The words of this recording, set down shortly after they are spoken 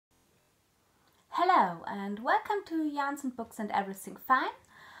Hello and welcome to Yarns and Books and Everything Fine.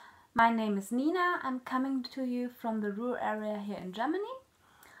 My name is Nina. I'm coming to you from the rural area here in Germany.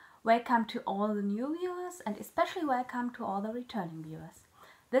 Welcome to all the new viewers and especially welcome to all the returning viewers.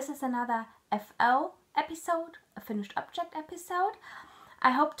 This is another FO episode, a finished object episode.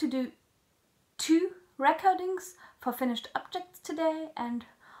 I hope to do 2 recordings for finished objects today and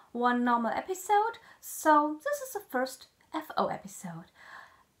 1 normal episode. So this is the first FO episode.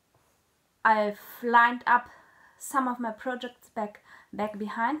 I've lined up some of my projects back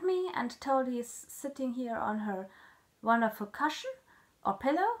behind me, and Tolly is sitting here on her wonderful cushion or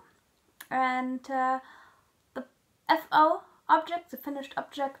pillow. And the FO object, the finished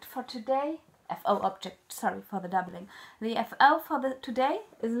object for today, FO object, sorry for the doubling. The FO for today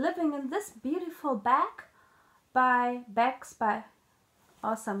is living in this beautiful bag by Bags by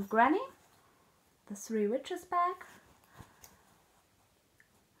Awesome Granny, the 3 Witches bag.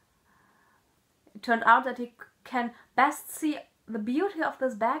 It turned out that you can best see the beauty of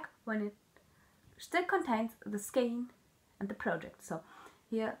this bag when it still contains the skein and the project. So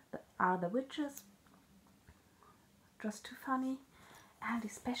here are the witches, just too funny, and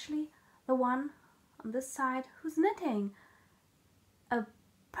especially the one on this side who's knitting a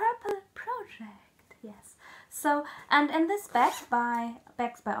purple project. Yes. So, and in this bag by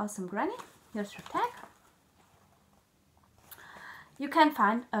Bags by Awesome Granny, here's your tag. You can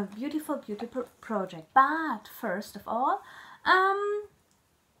find a beautiful, beautiful project. But first of all,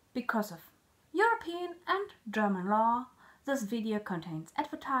 because of European and German law, this video contains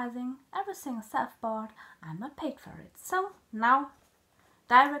advertising, everything is self-bought, I'm not paid for it. So now,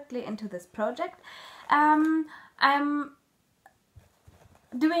 directly into this project. I'm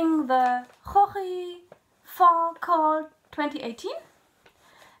doing the Joji Fall Call 2018,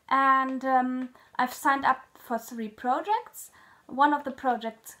 and I've signed up for 3 projects. One of the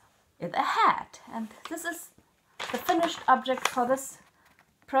projects is a hat, and this is the finished object for this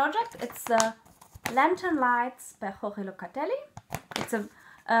project. It's the Lantern Lights by Joji Locatelli. It's a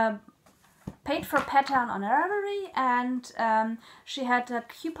paid for pattern on ravelry, and she had a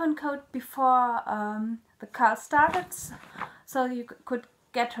coupon code before the call started, so you could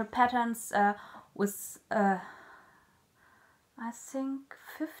get her patterns with I think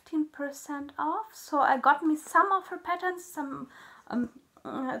 15% off. So I got me some of her patterns, some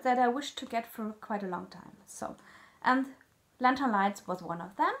that I wished to get for quite a long time. So, and Lantern Lights was one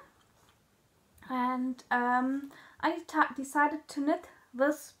of them. And I decided to knit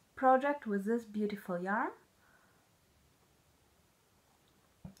this project with this beautiful yarn.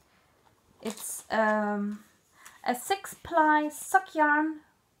 It's a 6-ply sock yarn.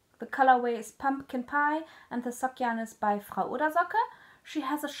 The colorway is Pumpkin Pie, and the sock yarn is by Frau Odersocke. She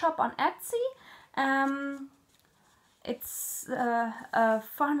has a shop on Etsy. It's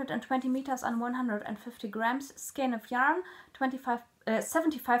 420 meters and 150 grams skein of yarn,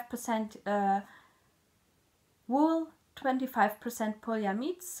 75% wool, 25%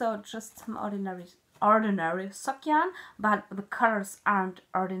 polyamide, so just some ordinary sock yarn, but the colors aren't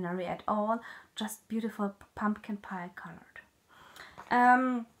ordinary at all, just beautiful pumpkin pie colored.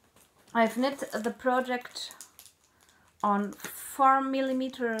 I've knit the project on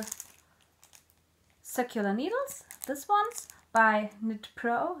 4mm circular needles. This one's by Knit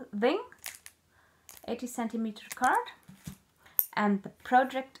Pro Thing, 80 centimeter card, and the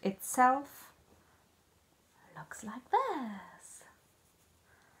project itself looks like this.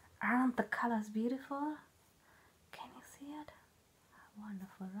 Aren't the colors beautiful? Can you see it?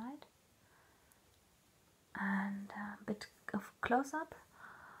 Wonderful, right? And a bit of close-up.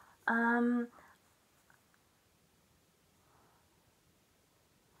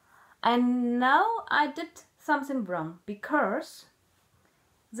 I know I did something wrong because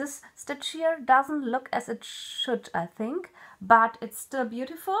this stitch here doesn't look as it should, I think, but it's still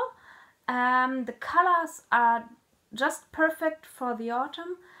beautiful. The colors are just perfect for the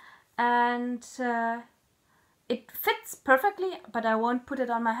autumn, and it fits perfectly, but I won't put it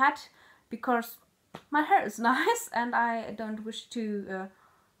on my head because my hair is nice and I don't wish to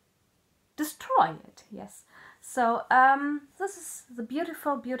destroy it. Yes, so this is the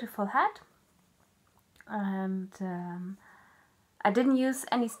beautiful, beautiful hat, and I didn't use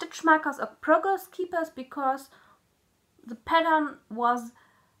any stitch markers or progress keepers because the pattern was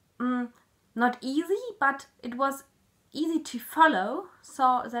not easy, but it was easy to follow,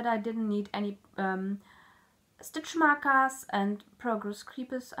 so that I didn't need any stitch markers, and progress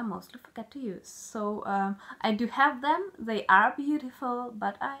keepers I mostly forget to use. So I do have them, they are beautiful,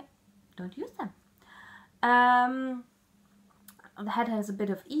 but I don't use them. The hat has a bit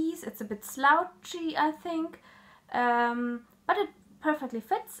of ease, it's a bit slouchy, I think, but it perfectly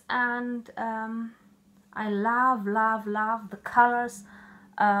fits, and I love the colors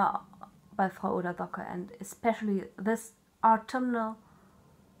by Frau Oder-Docke, and especially this autumnal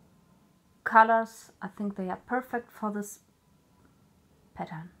colors. I think they are perfect for this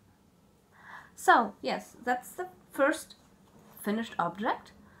pattern. So yes, that's the first finished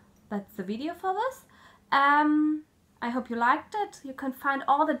object. That's the video for this. I hope you liked it. You can find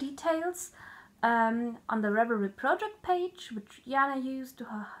all the details on the Ravelry project page, which Jana used to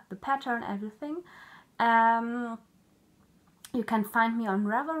the pattern, everything. You can find me on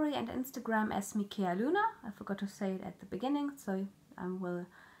Ravelry and Instagram as Mikea Luna. I forgot to say it at the beginning, so I will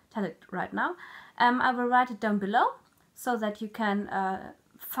tell it right now. I will write it down below so that you can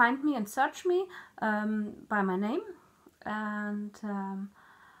find me and search me by my name. And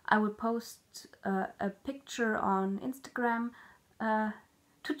I will post a picture on Instagram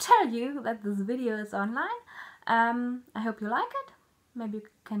to tell you that this video is online. I hope you like it. Maybe you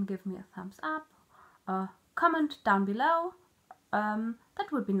can give me a thumbs up or comment down below.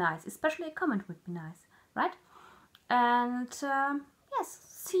 That would be nice, especially a comment would be nice, right? And yes,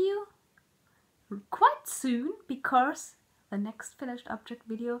 see you quite soon, because the next finished object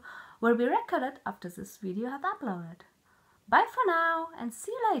video will be recorded after this video has uploaded. Bye for now and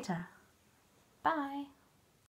see you later. Bye.